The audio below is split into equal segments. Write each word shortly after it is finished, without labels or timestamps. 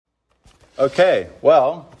Okay,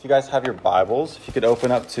 well, if you guys have your Bibles, if you could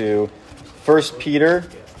open up to 1 Peter.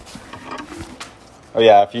 Oh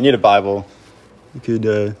yeah, if you need a Bible, you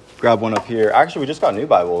could grab one up here. Actually, we just got new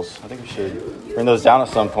Bibles. I think we should bring those down at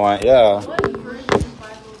some point. Yeah. What version of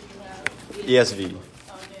Bible do you have?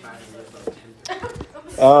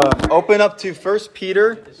 ESV. Open up to 1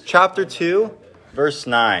 Peter chapter 2, verse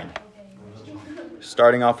 9.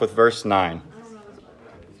 Starting off with verse 9.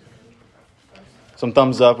 Some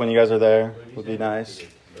thumbs up when you guys are there would be nice.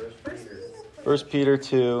 1 Peter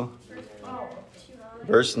 2,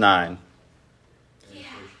 verse 9.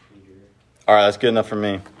 All right, that's good enough for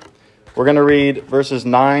me. We're going to read verses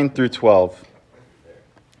 9 through 12.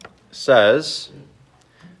 It says,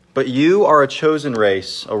 "But you are a chosen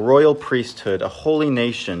race, a royal priesthood, a holy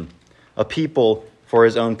nation, a people for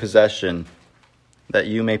his own possession, that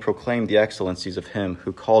you may proclaim the excellencies of him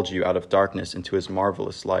who called you out of darkness into his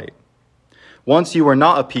marvelous light. Once you were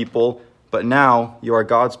not a people, but now you are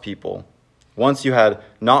God's people. Once you had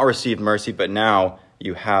not received mercy, but now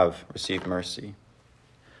you have received mercy.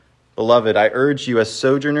 Beloved, I urge you as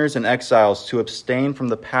sojourners and exiles to abstain from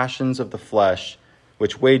the passions of the flesh,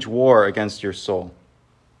 which wage war against your soul.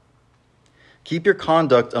 Keep your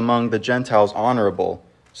conduct among the Gentiles honorable,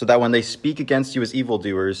 so that when they speak against you as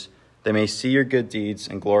evildoers, they may see your good deeds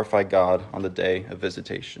and glorify God on the day of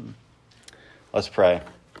visitation." Let's pray.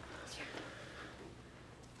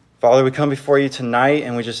 Father, we come before you tonight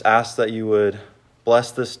and we just ask that you would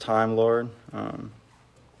bless this time, Lord.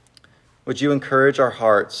 Would you encourage our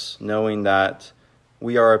hearts, knowing that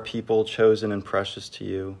we are a people chosen and precious to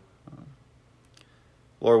you?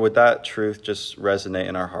 Lord, would that truth just resonate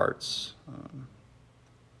in our hearts?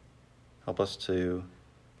 Help us to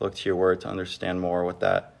look to your word to understand more what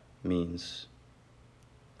that means.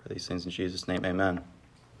 For these things in Jesus' name, amen.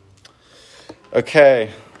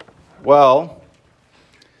 Okay, well,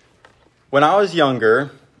 when I was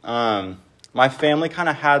younger, my family kind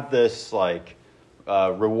of had this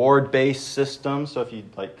reward-based system. So if you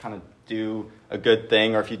kind of do a good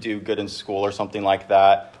thing, or if you do good in school or something like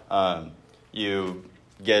that, you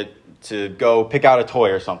get to go pick out a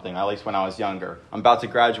toy or something, at least when I was younger. I'm about to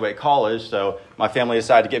graduate college, so my family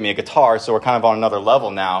decided to get me a guitar, so we're kind of on another level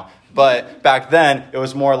now. But back then, it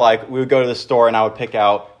was more like we would go to the store and I would pick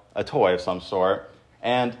out a toy of some sort.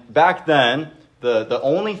 And back then, the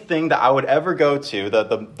only thing that I would ever go to,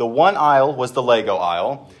 the one aisle was the Lego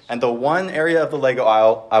aisle, and the one area of the Lego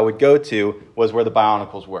aisle I would go to was where the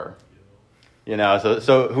Bionicles were. You know,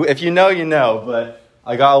 so if you know, you know, but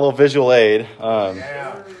I got a little visual aid.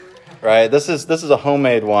 Right, this is a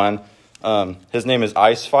homemade one. His name is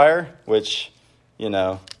Icefire, which, you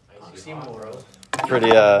know, pretty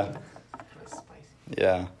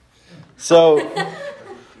yeah. So.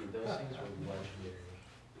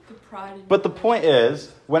 But the point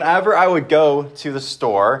is, whenever I would go to the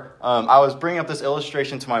store, I was bringing up this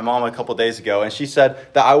illustration to my mom a couple days ago, and she said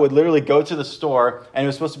that I would literally go to the store, and it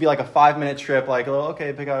was supposed to be like a 5-minute trip, like, oh,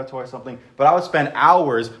 okay, pick out a toy or something. But I would spend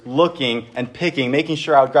hours looking and picking, making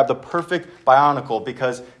sure I would grab the perfect Bionicle,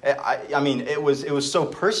 because, it was so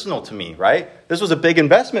personal to me, right? This was a big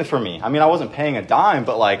investment for me. I mean, I wasn't paying a dime,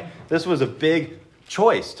 but, this was a big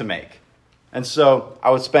choice to make. And so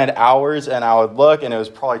I would spend hours and I would look, and it was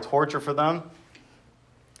probably torture for them.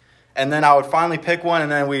 And then I would finally pick one,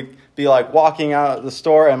 and then we'd be walking out of the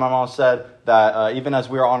store, and my mom said that even as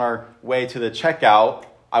we were on our way to the checkout,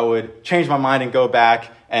 I would change my mind and go back,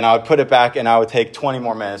 and I would put it back, and I would take 20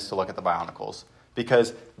 more minutes to look at the Bionicles,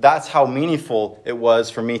 because that's how meaningful it was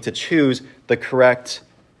for me to choose the correct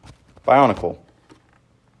Bionicle.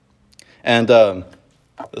 And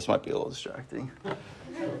this might be a little distracting.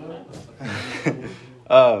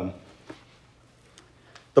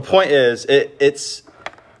 The point is,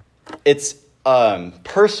 it's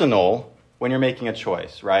personal when you're making a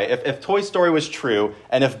choice, right? If Toy Story was true,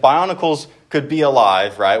 and if Bionicles could be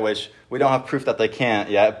alive, right, which we don't have proof that they can't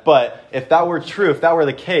yet, but if that were true, if that were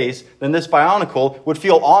the case, then this Bionicle would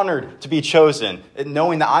feel honored to be chosen,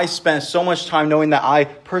 knowing that I spent so much time, knowing that I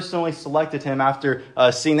personally selected him after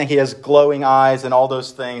seeing that he has glowing eyes and all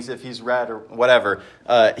those things, if he's red or whatever,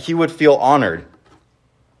 he would feel honored.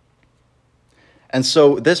 And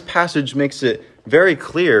so this passage makes it very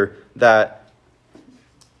clear that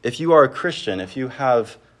if you are a Christian, if you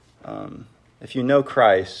know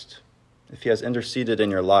Christ, if he has interceded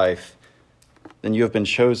in your life, then you have been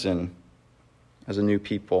chosen as a new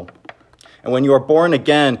people. And when you are born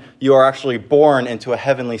again, you are actually born into a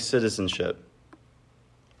heavenly citizenship.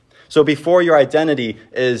 So before your identity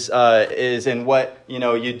is in what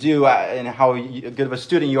you do and how good of a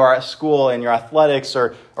student you are at school and your athletics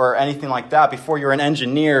or anything like that, before you're an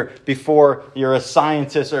engineer, before you're a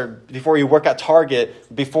scientist, or before you work at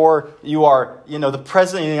Target, before you are the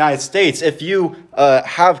president of the United States, if you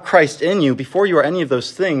have Christ in you, before you are any of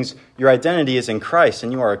those things, your identity is in Christ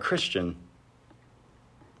and you are a Christian.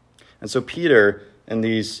 And so Peter in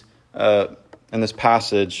this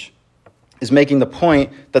passage is making the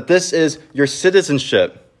point that this is your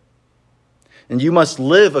citizenship, and you must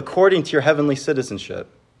live according to your heavenly citizenship.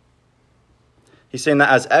 He's saying that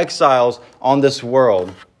as exiles on this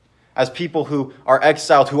world, as people who are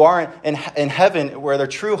exiled, who aren't in heaven where their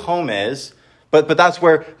true home is, but that's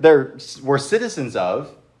where we're citizens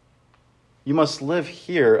of, you must live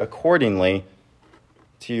here accordingly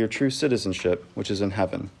to your true citizenship, which is in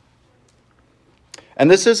heaven. And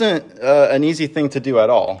this isn't an easy thing to do at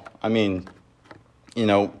all. I mean,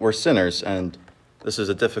 we're sinners, and this is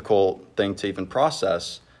a difficult thing to even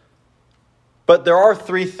process. But there are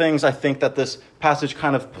three things I think that this passage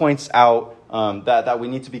kind of points out that we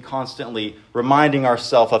need to be constantly reminding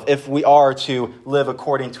ourselves of if we are to live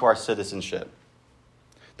according to our citizenship.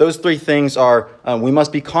 Those three things are, we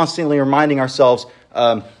must be constantly reminding ourselves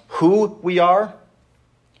who we are,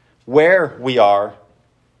 where we are,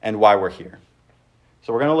 and why we're here.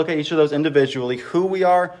 So we're going to look at each of those individually, who we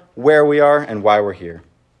are, where we are, and why we're here.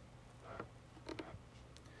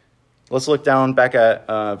 Let's look down back at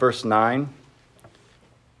verse 9.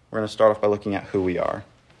 We're going to start off by looking at who we are.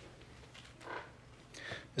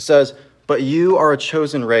 It says, "But you are a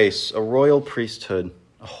chosen race, a royal priesthood,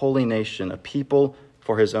 a holy nation, a people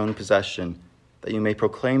for his own possession, that you may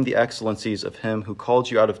proclaim the excellencies of him who called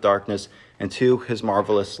you out of darkness into his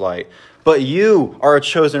marvelous light." But you are a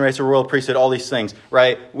chosen race, a royal priesthood, all these things,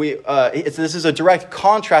 right? This is a direct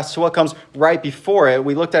contrast to what comes right before it.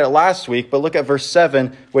 We looked at it last week, but look at verse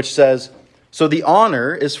 7, which says, "So the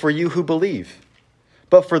honor is for you who believe.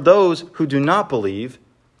 But for those who do not believe,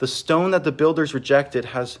 the stone that the builders rejected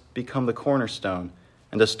has become the cornerstone,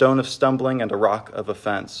 and a stone of stumbling and a rock of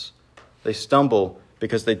offense. They stumble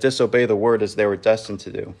because they disobey the word as they were destined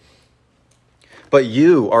to do. But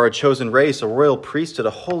you are a chosen race, a royal priesthood, a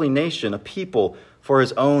holy nation, a people for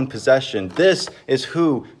his own possession." This is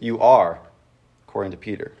who you are, according to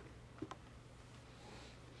Peter.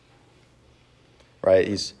 Right?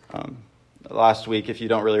 He's last week, if you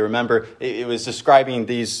don't really remember, it was describing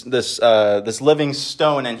this living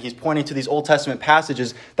stone, and he's pointing to these Old Testament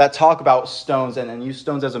passages that talk about stones and use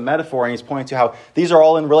stones as a metaphor, and he's pointing to how these are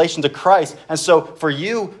all in relation to Christ. And so for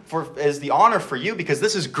you, is the honor for you, because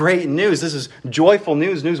this is great news. This is joyful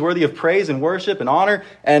news, newsworthy of praise and worship and honor.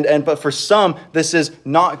 But for some, this is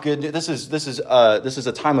not good. This is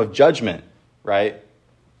a time of judgment, right?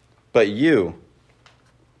 But you,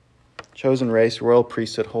 chosen race, royal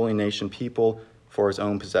priesthood, holy nation, people for his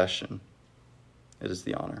own possession. It is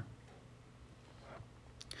the honor.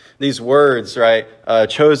 These words, right?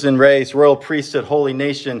 Chosen race, royal priesthood, holy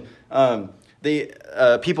nation,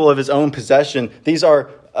 the people of his own possession. These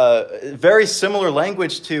are very similar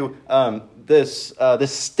language to this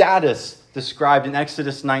status described in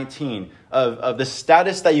Exodus 19 of the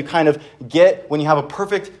status that you kind of get when you have a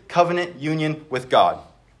perfect covenant union with God,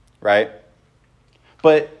 right?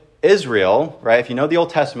 But Israel, right, if you know the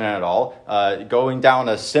Old Testament at all, going down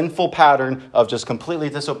a sinful pattern of just completely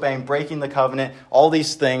disobeying, breaking the covenant, all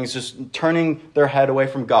these things, just turning their head away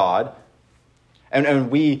from God.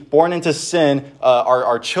 And we, born into sin,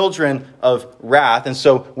 are children of wrath. And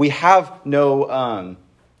so we have no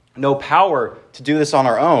power to do this on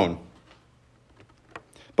our own.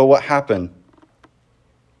 But what happened?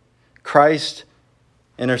 Christ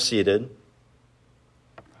interceded.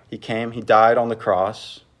 He came, he died on the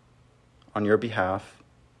cross on your behalf.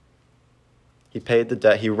 He paid the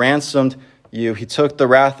debt. He ransomed you. He took the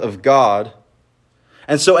wrath of God.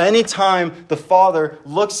 And so anytime the Father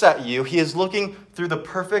looks at you, he is looking through the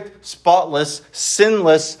perfect, spotless,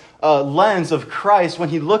 sinless lens of Christ when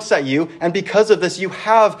he looks at you. And because of this, you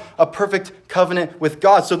have a perfect covenant with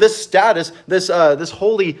God. So this status, this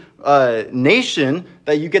holy nation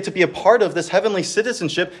that you get to be a part of, this heavenly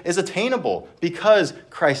citizenship, is attainable because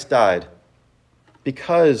Christ died.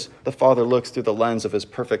 Because the Father looks through the lens of his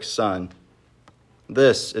perfect Son.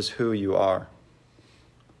 This is who you are.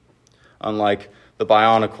 Unlike the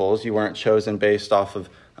Bionicles, you weren't chosen based off of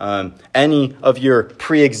any of your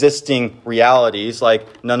pre-existing realities,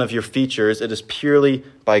 like none of your features. It is purely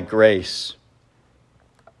by grace.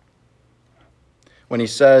 When he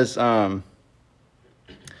says, you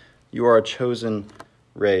are a chosen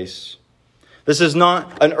race, This is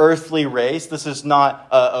not an earthly race. This is not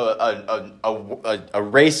a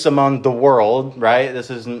race among the world, right?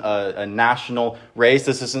 This isn't a national race.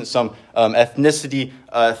 This isn't some ethnicity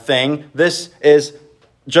thing. This is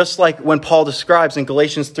just like when Paul describes in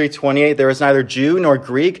Galatians 3:28, there is neither Jew nor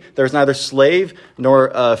Greek, there is neither slave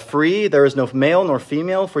nor free, there is no male nor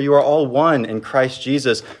female, for you are all one in Christ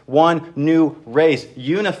Jesus. One new race,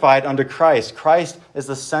 unified under Christ. Christ is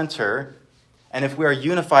the center. And if we are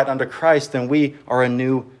unified under Christ, then we are a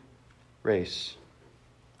new race,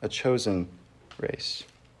 a chosen race.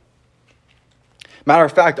 Matter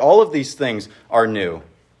of fact, all of these things are new.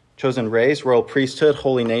 Chosen race, royal priesthood,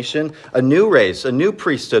 holy nation, a new race, a new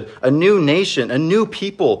priesthood, a new nation, a new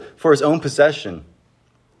people for his own possession.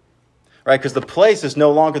 Right? Because the place is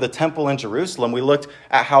no longer the temple in Jerusalem. We looked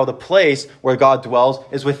at how the place where God dwells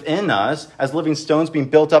is within us as living stones being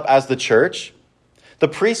built up as the church. The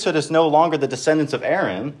priesthood is no longer the descendants of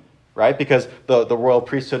Aaron, right? Because the royal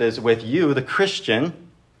priesthood is with you, the Christian.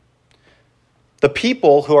 The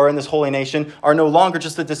people who are in this holy nation are no longer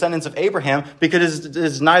just the descendants of Abraham because it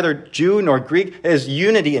is neither Jew nor Greek. It is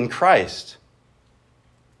unity in Christ.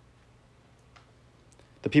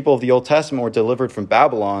 The people of the Old Testament were delivered from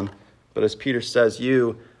Babylon, but as Peter says,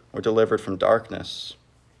 you were delivered from darkness.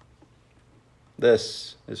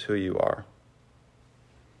 This is who you are.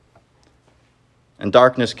 And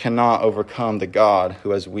darkness cannot overcome the God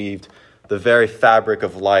who has weaved the very fabric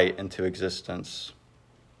of light into existence.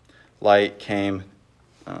 Light came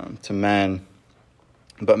to men,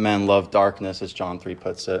 but men loved darkness, as John 3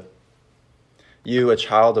 puts it. You, a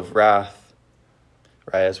child of wrath,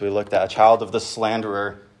 right, as we looked at, a child of the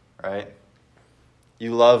slanderer, right?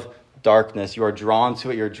 You love darkness. You are drawn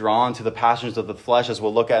to it. You're drawn to the passions of the flesh, as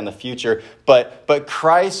we'll look at in the future. But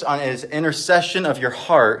Christ, on his intercession of your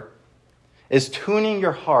heart, is tuning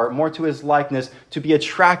your heart more to his likeness to be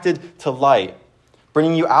attracted to light,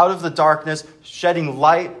 bringing you out of the darkness, shedding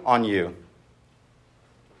light on you.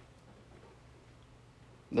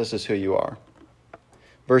 This is who you are.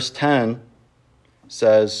 Verse 10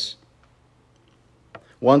 says,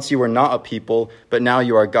 once you were not a people, but now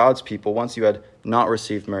you are God's people. Once you had not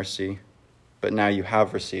received mercy, but now you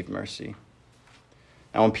have received mercy.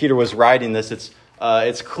 Now when Peter was writing this,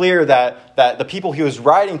 it's clear that the people he was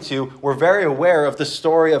writing to were very aware of the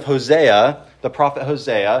story of Hosea, the prophet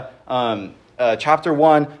Hosea. Chapter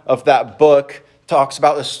 1 of that book talks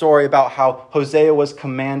about the story about how Hosea was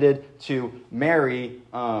commanded to marry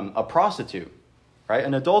a prostitute, right?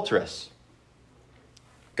 An adulteress.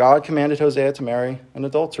 God commanded Hosea to marry an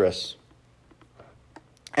adulteress.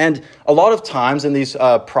 And a lot of times in these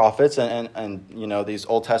prophets and you know these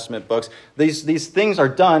Old Testament books, these things are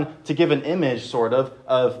done to give an image, sort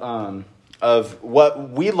of what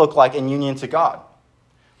we look like in union to God,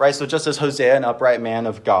 right? So just as Hosea, an upright man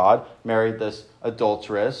of God, married this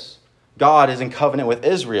adulteress, God is in covenant with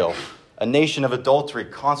Israel, a nation of adultery,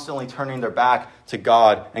 constantly turning their back to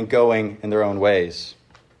God and going in their own ways.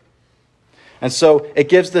 And so it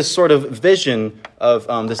gives this sort of vision of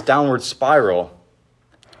this downward spiral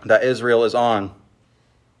that Israel is on.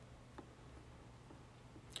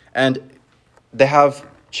 And they have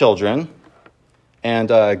children. And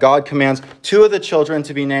God commands two of the children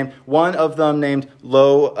to be named. One of them named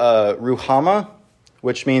Lo Ruhama,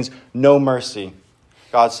 which means no mercy.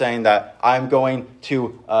 God's saying that I'm going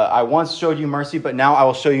to, I once showed you mercy, but now I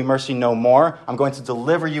will show you mercy no more. I'm going to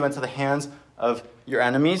deliver you into the hands of your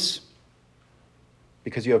enemies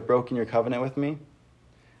because you have broken your covenant with me.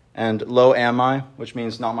 And lo am I, which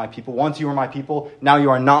means not my people. Once you were my people, now you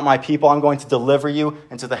are not my people. I'm going to deliver you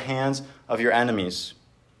into the hands of your enemies.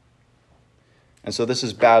 And so this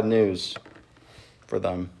is bad news for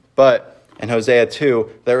them. But in Hosea 2,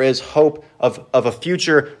 there is hope of a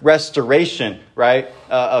future restoration, right?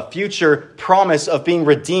 A future promise of being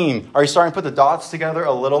redeemed. Are you starting to put the dots together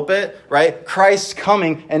a little bit, right? Christ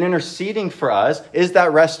coming and interceding for us is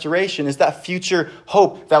that restoration, is that future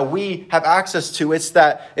hope that we have access to. It's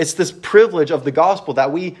this privilege of the gospel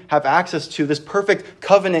that we have access to, this perfect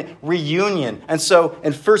covenant reunion. And so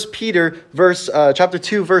in 1 Peter chapter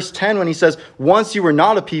 2, verse 10, when he says, once you were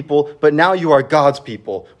not a people, but now you are God's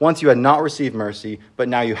people. Once you had not received mercy, but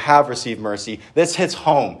now you have received mercy. This hits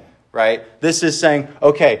home, right? This is saying,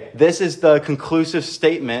 okay, this is the conclusive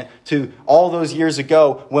statement to all those years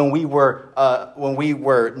ago when we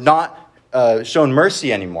were not shown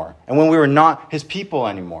mercy anymore, and when we were not his people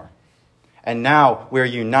anymore. And now we're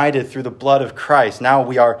united through the blood of Christ. Now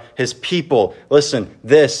we are his people. Listen,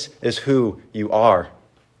 this is who you are.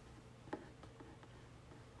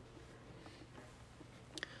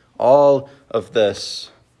 All of this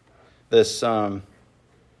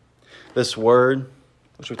word,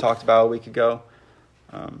 which we talked about a week ago.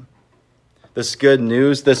 This good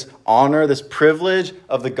news, this honor, this privilege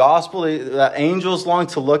of the gospel that angels long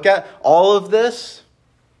to look at, all of this,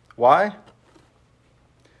 why?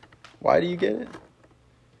 Why do you get it?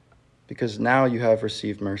 Because now you have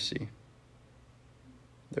received mercy.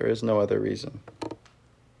 There is no other reason.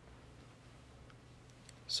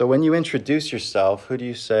 So when you introduce yourself, who do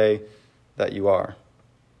you say that you are?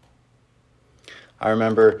 I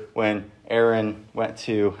remember when Aaron went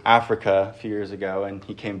to Africa a few years ago and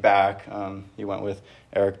he came back. He went with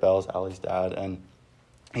Eric Bells, Allie's dad, and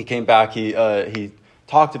he came back. He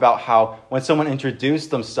talked about how when someone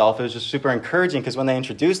introduced themselves, it was just super encouraging because when they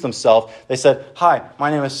introduced themselves, they said, "Hi,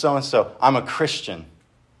 my name is so-and-so. I'm a Christian."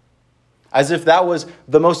 As if that was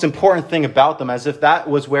the most important thing about them, as if that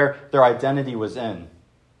was where their identity was in.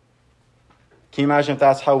 Can you imagine if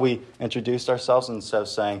that's how we introduced ourselves instead of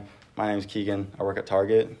saying, "My name is Keegan, I work at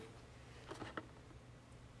Target"?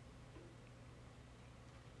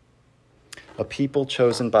 A people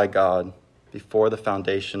chosen by God before the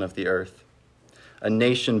foundation of the earth. A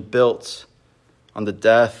nation built on the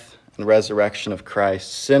death and resurrection of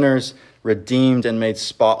Christ. Sinners redeemed and made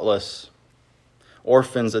spotless.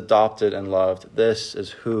 Orphans adopted and loved. This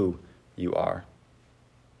is who you are.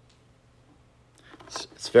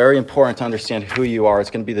 It's very important to understand who you are.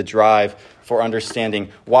 It's going to be the drive for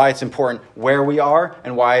understanding why it's important where we are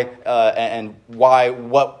and why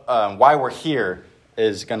we're here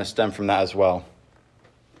is going to stem from that as well.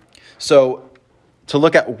 So, to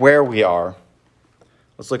look at where we are,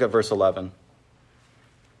 let's look at verse 11.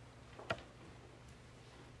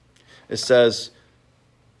 It says,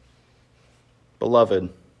 "Beloved,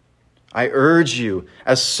 I urge you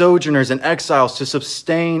as sojourners and exiles to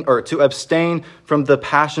abstain from the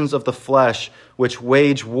passions of the flesh which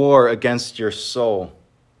wage war against your soul."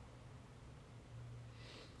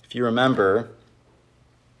 If you remember,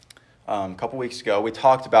 a couple weeks ago, we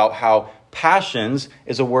talked about how passions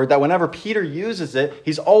is a word that whenever Peter uses it,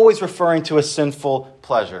 he's always referring to a sinful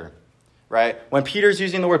pleasure, right? When Peter's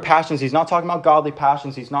using the word passions, he's not talking about godly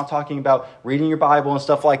passions. He's not talking about reading your Bible and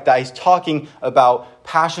stuff like that. He's talking about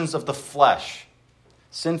passions of the flesh,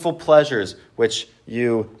 sinful pleasures which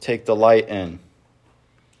you take delight in.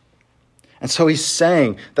 And so he's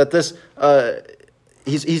saying that this,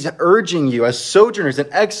 he's urging you as sojourners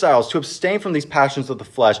and exiles to abstain from these passions of the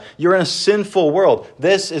flesh. You're in a sinful world.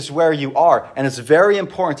 This is where you are. And it's very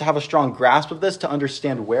important to have a strong grasp of this, to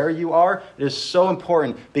understand where you are. It is so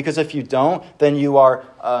important because if you don't, then you are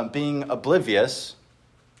being oblivious,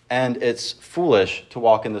 and it's foolish to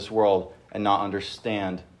walk in this world and not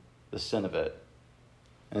understand the sin of it.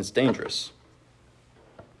 And it's dangerous.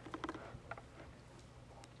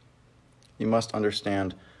 You must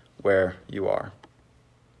understand where you are.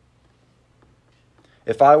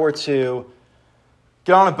 If I were to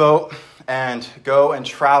get on a boat and go and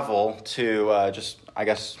travel to just, I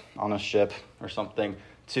guess, on a ship or something,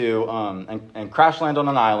 to and crash land on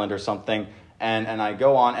an island or something, and I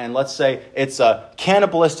go on, and let's say it's a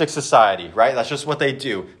cannibalistic society, right? That's just what they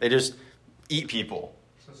do. They just eat people.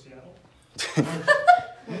 So Seattle?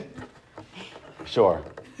 Sure.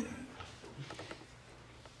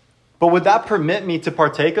 But would that permit me to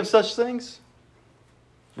partake of such things?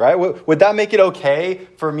 Right? Would that make it okay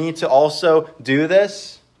for me to also do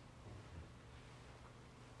this?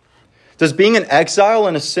 Does being an exile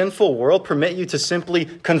in a sinful world permit you to simply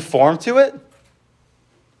conform to it?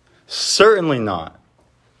 Certainly not.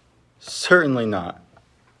 Certainly not.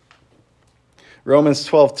 Romans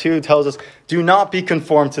 12:2 tells us, "Do not be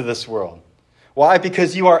conformed to this world." Why?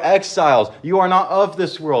 Because you are exiles. You are not of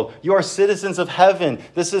this world. You are citizens of heaven.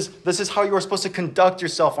 This is how you are supposed to conduct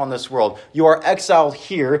yourself on this world. You are exiled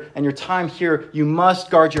here, and your time here, you must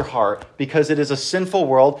guard your heart because it is a sinful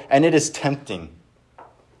world and it is tempting.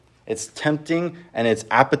 It's tempting and it's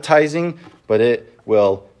appetizing, but it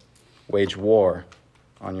will wage war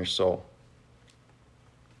on your soul.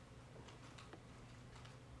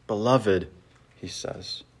 Beloved, he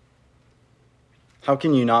says. How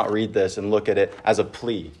can you not read this and look at it as a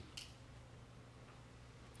plea?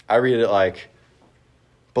 I read it like,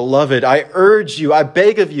 "Beloved, I urge you, I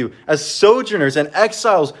beg of you, as sojourners and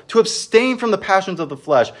exiles, to abstain from the passions of the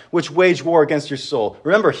flesh, which wage war against your soul."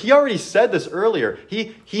 Remember, he already said this earlier.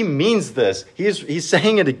 He means this. He's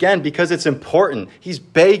saying it again because it's important. He's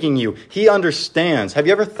begging you. He understands. Have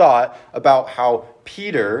you ever thought about how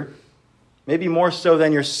Peter, maybe more so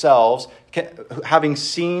than yourselves, having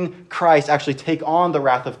seen Christ actually take on the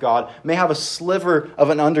wrath of God, may have a sliver of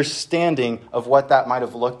an understanding of what that might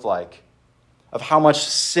have looked like, of how much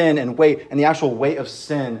sin and weight, and the actual weight of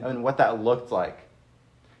sin, and what that looked like.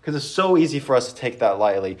 Because it's so easy for us to take that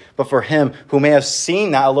lightly. But for him, who may have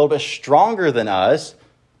seen that a little bit stronger than us,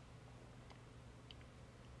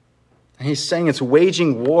 and he's saying it's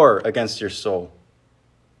waging war against your soul.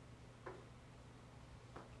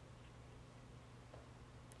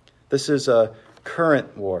 This is a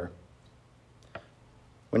current war.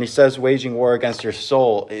 When he says waging war against your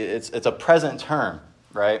soul, it's a present term,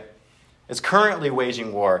 right? It's currently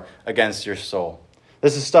waging war against your soul.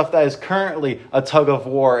 This is stuff that is currently a tug of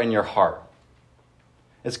war in your heart.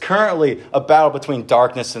 It's currently a battle between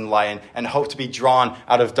darkness and light and hope to be drawn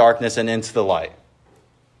out of darkness and into the light.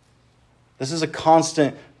 This is a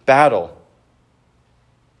constant battle.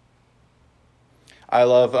 I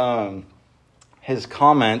love his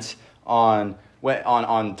comments on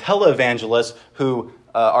televangelists who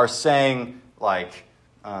are saying, like,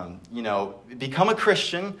 become a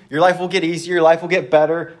Christian. Your life will get easier. Your life will get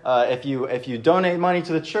better if you donate money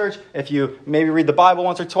to the church. If you maybe read the Bible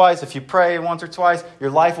once or twice. If you pray once or twice, your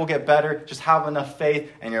life will get better. Just have enough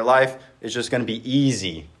faith, and your life is just going to be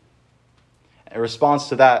easy. In response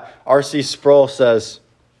to that, R.C. Sproul says,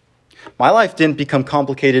 "My life didn't become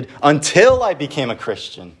complicated until I became a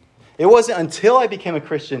Christian. It wasn't until I became a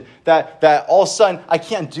Christian that all of a sudden I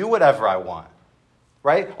can't do whatever I want."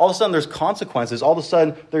 Right? All of a sudden there's consequences. All of a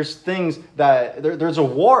sudden there's things that there's a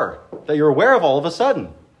war that you're aware of all of a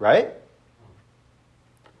sudden. Right?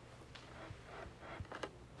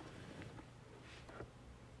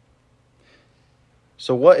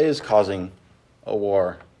 So what is causing a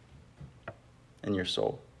war in your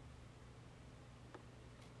soul?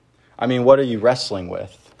 I mean, what are you wrestling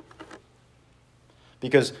with?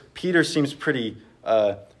 Because Peter seems pretty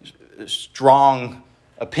strong,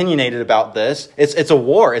 opinionated about this. It's a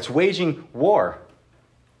war. It's waging war.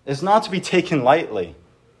 It's not to be taken lightly.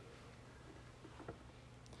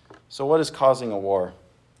 So what is causing a war?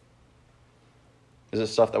 Is it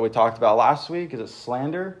stuff that we talked about last week? Is it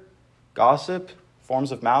slander, gossip,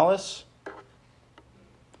 forms of malice,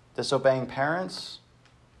 disobeying parents,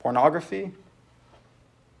 pornography?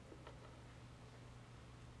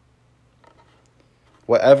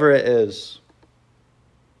 Whatever it is,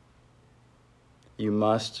 you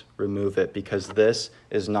must remove it, because this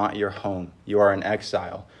is not your home. You are in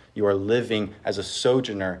exile. You are living as a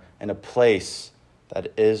sojourner in a place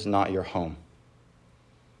that is not your home.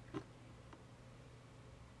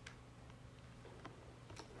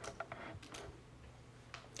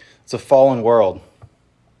 It's a fallen world,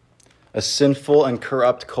 a sinful and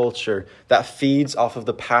corrupt culture that feeds off of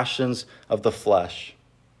the passions of the flesh.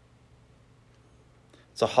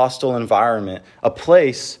 It's a hostile environment, a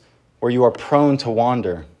place where you are prone to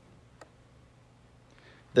wander.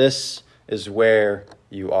 This is where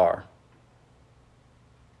you are.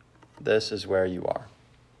 This is where you are.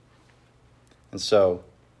 And so,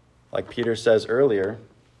 like Peter says earlier,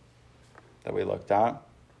 that we looked at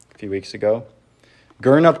a few weeks ago,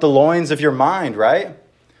 gird up the loins of your mind, right?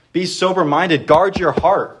 Be sober-minded. Guard your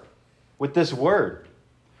heart with this word.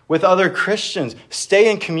 With other Christians.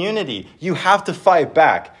 Stay in community. You have to fight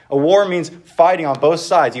back. A war means fighting on both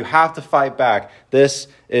sides. You have to fight back. This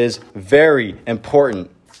is very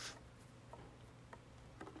important.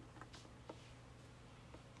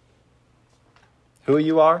 Who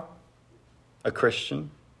you are? A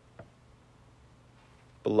Christian.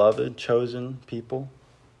 Beloved, chosen people.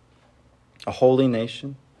 A holy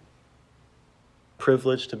nation.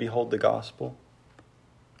 Privileged to behold the gospel.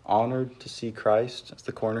 Honored to see Christ as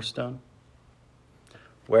the cornerstone.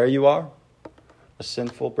 Where you are? A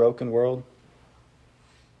sinful, broken world.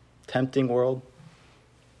 Tempting world.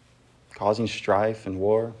 Causing strife and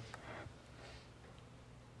war.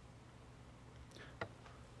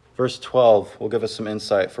 Verse 12 will give us some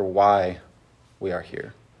insight for why we are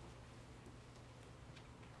here.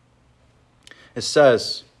 It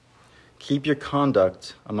says, "Keep your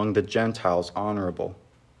conduct among the Gentiles honorable,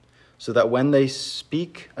 so that when they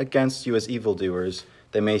speak against you as evildoers,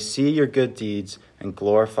 they may see your good deeds and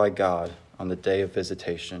glorify God on the day of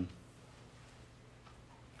visitation."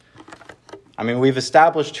 I mean, we've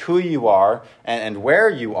established who you are and where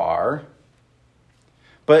you are,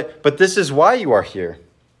 but this is why you are here.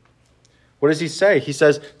 What does he say? He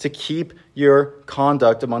says to keep your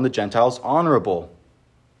conduct among the Gentiles honorable.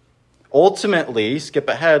 Ultimately, skip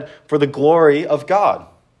ahead, for the glory of God.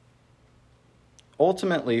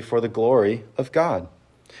 Ultimately, for the glory of God.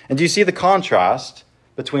 And do you see the contrast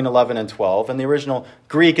between 11 and 12? In the original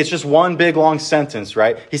Greek, it's just one big long sentence,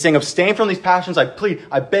 right? He's saying, abstain from these passions. I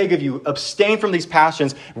beg of you, abstain from these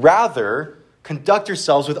passions. Rather, conduct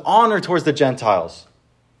yourselves with honor towards the Gentiles.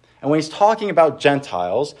 And when he's talking about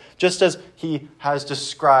Gentiles, just as he has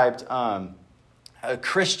described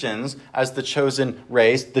Christians as the chosen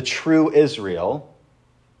race, the true Israel.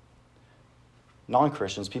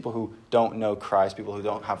 Non-Christians, people who don't know Christ, people who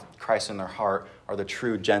don't have Christ in their heart, are the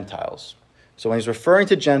true Gentiles. So when he's referring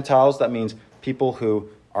to Gentiles, that means people who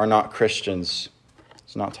are not Christians.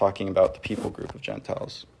 It's not talking about the people group of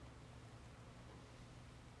Gentiles.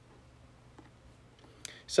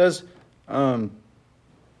 He says,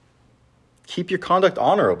 keep your conduct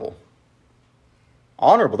honorable.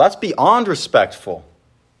 Honorable, that's beyond respectful.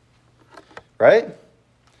 Right?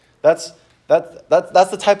 That's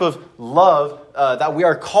the type of love that we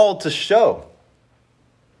are called to show.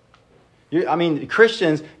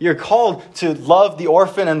 Christians, you're called to love the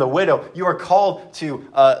orphan and the widow. You are called to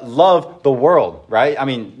love the world, right?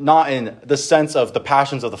 Not in the sense of the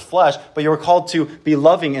passions of the flesh, but you are called to be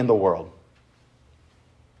loving in the world.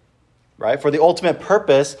 Right? For the ultimate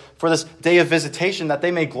purpose, for this day of visitation, that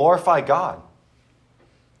they may glorify God.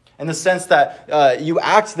 In the sense that you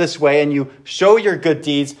act this way and you show your good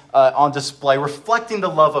deeds on display, reflecting the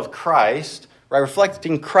love of Christ, right?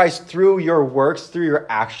 Reflecting Christ through your works, through your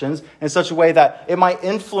actions, in such a way that it might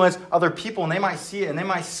influence other people, and they might see it, and they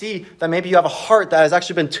might see that maybe you have a heart that has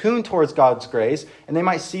actually been tuned towards God's grace, and they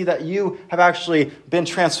might see that you have actually been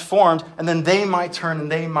transformed, and then they might turn and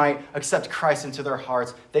they might accept Christ into their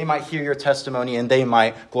hearts. They might hear your testimony, and they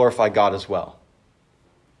might glorify God as well.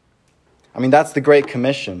 That's the Great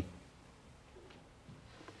Commission.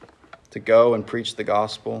 To go and preach the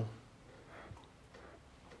gospel.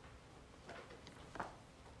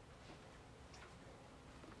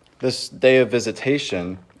 This day of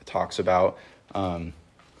visitation it talks about,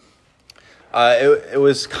 it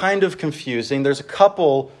was kind of confusing. There's a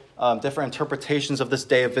couple different interpretations of this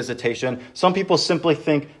day of visitation. Some people simply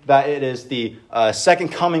think that it is the second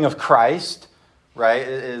coming of Christ, right?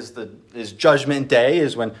 It is Judgment Day,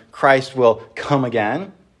 is when Christ will come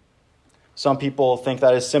again. Some people think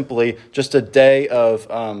that is simply just a day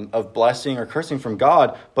of blessing or cursing from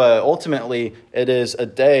God, but ultimately it is a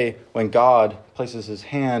day when God places his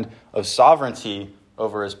hand of sovereignty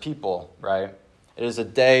over his people, right? It is a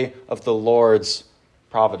day of the Lord's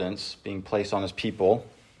providence being placed on his people.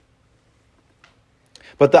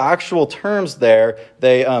 But the actual terms there,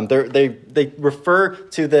 they refer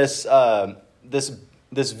to this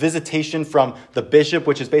visitation from the bishop,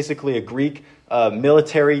 which is basically a Greek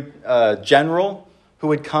military general who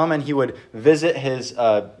would come and he would visit his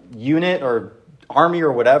unit or army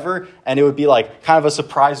or whatever, and it would be like kind of a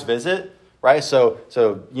surprise visit, right? So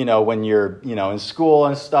when you're in school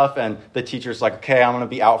and stuff, and the teacher's like, okay, I'm going to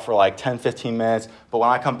be out for like 10, 15 minutes, but when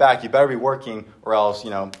I come back, you better be working or else,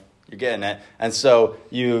 you're getting it. And so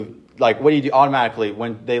what do you do automatically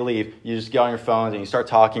when they leave? You just get on your phone and you start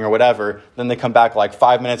talking or whatever. Then they come back like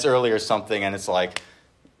 5 minutes early or something, and it's like,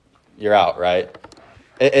 you're out, right?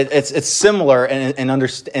 It's similar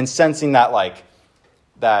in sensing that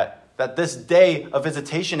that this day of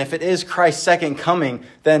visitation, if it is Christ's second coming,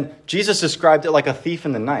 then Jesus described it like a thief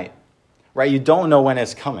in the night, right? You don't know when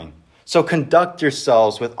it's coming. So conduct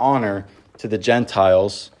yourselves with honor to the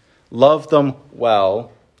Gentiles. Love them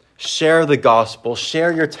well. Share the gospel.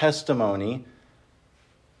 Share your testimony.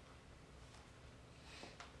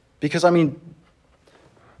 Because,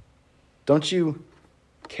 don't you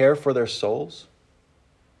care for their souls?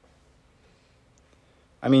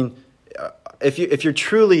 If you're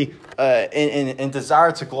truly in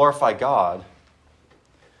desire to glorify God,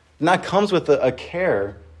 then that comes with a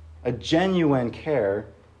care, a genuine care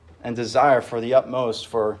and desire for the utmost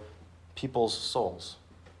for people's souls.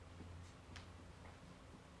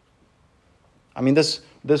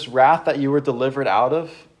 This wrath that you were delivered out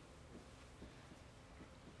of.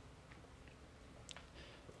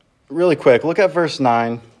 Really quick, look at verse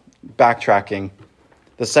 9, backtracking.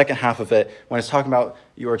 The second half of it, when it's talking about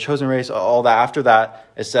your chosen race, all that, after that,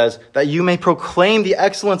 it says, that you may proclaim the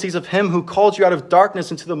excellencies of him who called you out of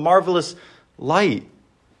darkness into the marvelous light.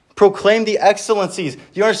 Proclaim the excellencies. Do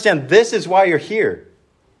you understand? This is why you're here.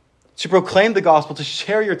 To proclaim the gospel, to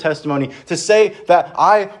share your testimony, to say that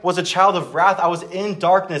I was a child of wrath, I was in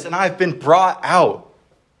darkness, and I've been brought out.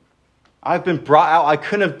 I've been brought out. I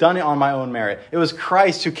couldn't have done it on my own merit. It was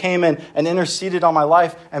Christ who came in and interceded on my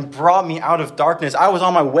life and brought me out of darkness. I was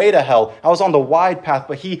on my way to hell. I was on the wide path,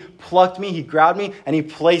 but he plucked me, he grabbed me, and he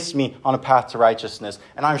placed me on a path to righteousness.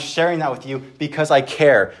 And I'm sharing that with you because I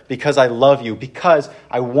care, because I love you, because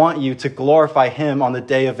I want you to glorify him on the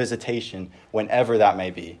day of visitation, whenever that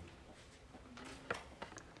may be.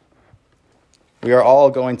 We are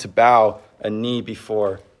all going to bow a knee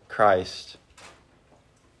before Christ.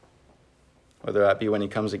 Whether that be when he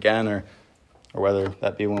comes again or whether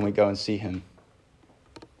that be when we go and see him.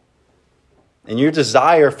 And your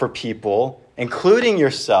desire for people including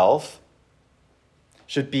yourself,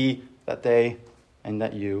 should be that they and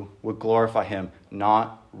that you would glorify him,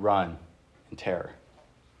 not run in terror,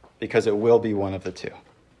 because it will be one of the two.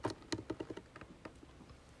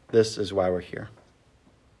 This is why we're here.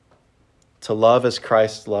 To love as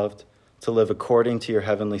Christ loved, to live according to your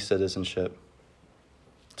heavenly citizenship,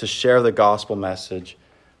 to share the gospel message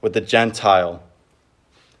with the Gentile,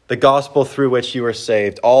 the gospel through which you were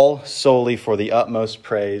saved, all solely for the utmost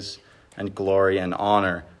praise and glory and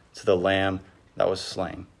honor to the Lamb that was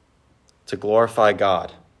slain, to glorify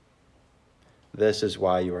God. This is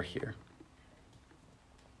why you are here.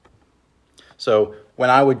 So when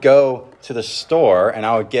I would go to the store and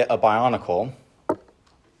I would get a Bionicle,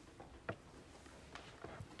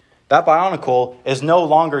 that Bionicle is no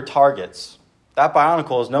longer Target's. That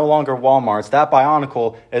Bionicle is no longer Walmart's. That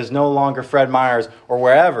Bionicle is no longer Fred Meyer's or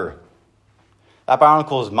wherever. That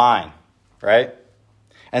Bionicle is mine, right?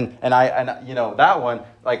 And that one,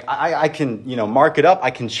 like I can, mark it up.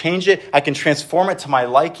 I can change it. I can transform it to my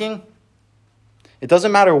liking. It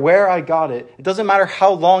doesn't matter where I got it. It doesn't matter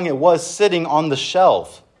how long it was sitting on the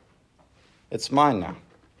shelf. It's mine now.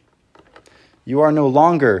 You are no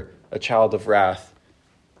longer a child of wrath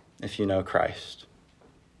if you know Christ.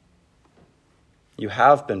 You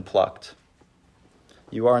have been plucked.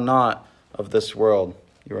 You are not of this world.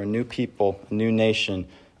 You are a new people, a new nation.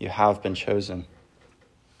 You have been chosen.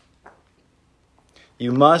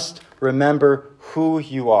 You must remember who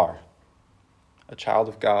you are. A child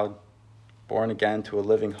of God, born again to a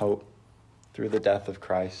living hope through the death of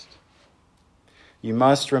Christ. You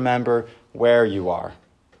must remember where you are.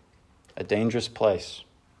 A dangerous place.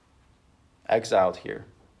 Exiled here.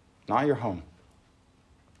 Not your home.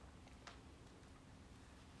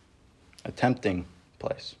 A tempting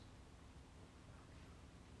place.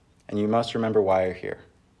 And you must remember why you're here.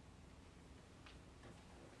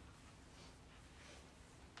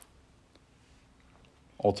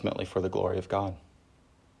 Ultimately for the glory of God.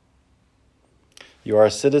 You are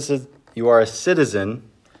a citizen.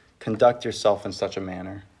 Conduct yourself in such a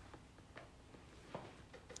manner.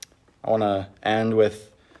 I want to end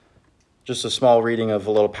with just a small reading of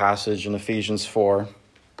a little passage in Ephesians 4,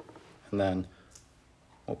 and then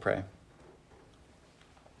we'll pray.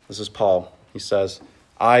 This is Paul. He says,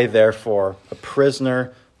 I, therefore, a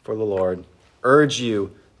prisoner for the Lord, urge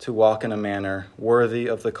you to walk in a manner worthy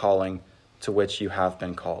of the calling to which you have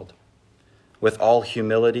been called, with all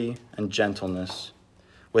humility and gentleness,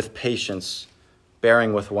 with patience,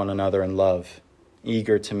 bearing with one another in love,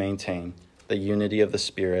 eager to maintain the unity of the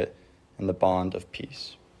Spirit and the bond of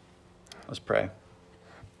peace. Let's pray.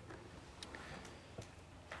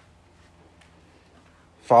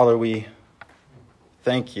 Father, we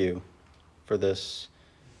thank you for this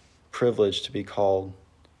privilege to be called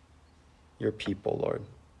your people, Lord.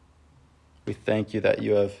 We thank you that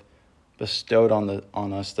you have bestowed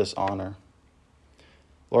on us this honor.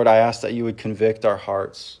 Lord, I ask that you would convict our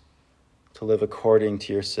hearts to live according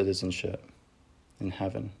to your citizenship in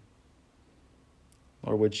heaven.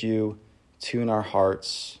 Lord, would you tune our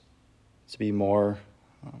hearts to be more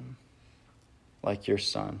like your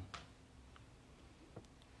Son?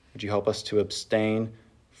 Would you help us to abstain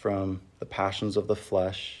from the passions of the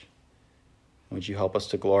flesh? Would you help us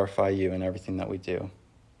to glorify you in everything that we do?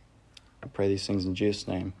 I pray these things in Jesus'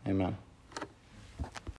 name. Amen.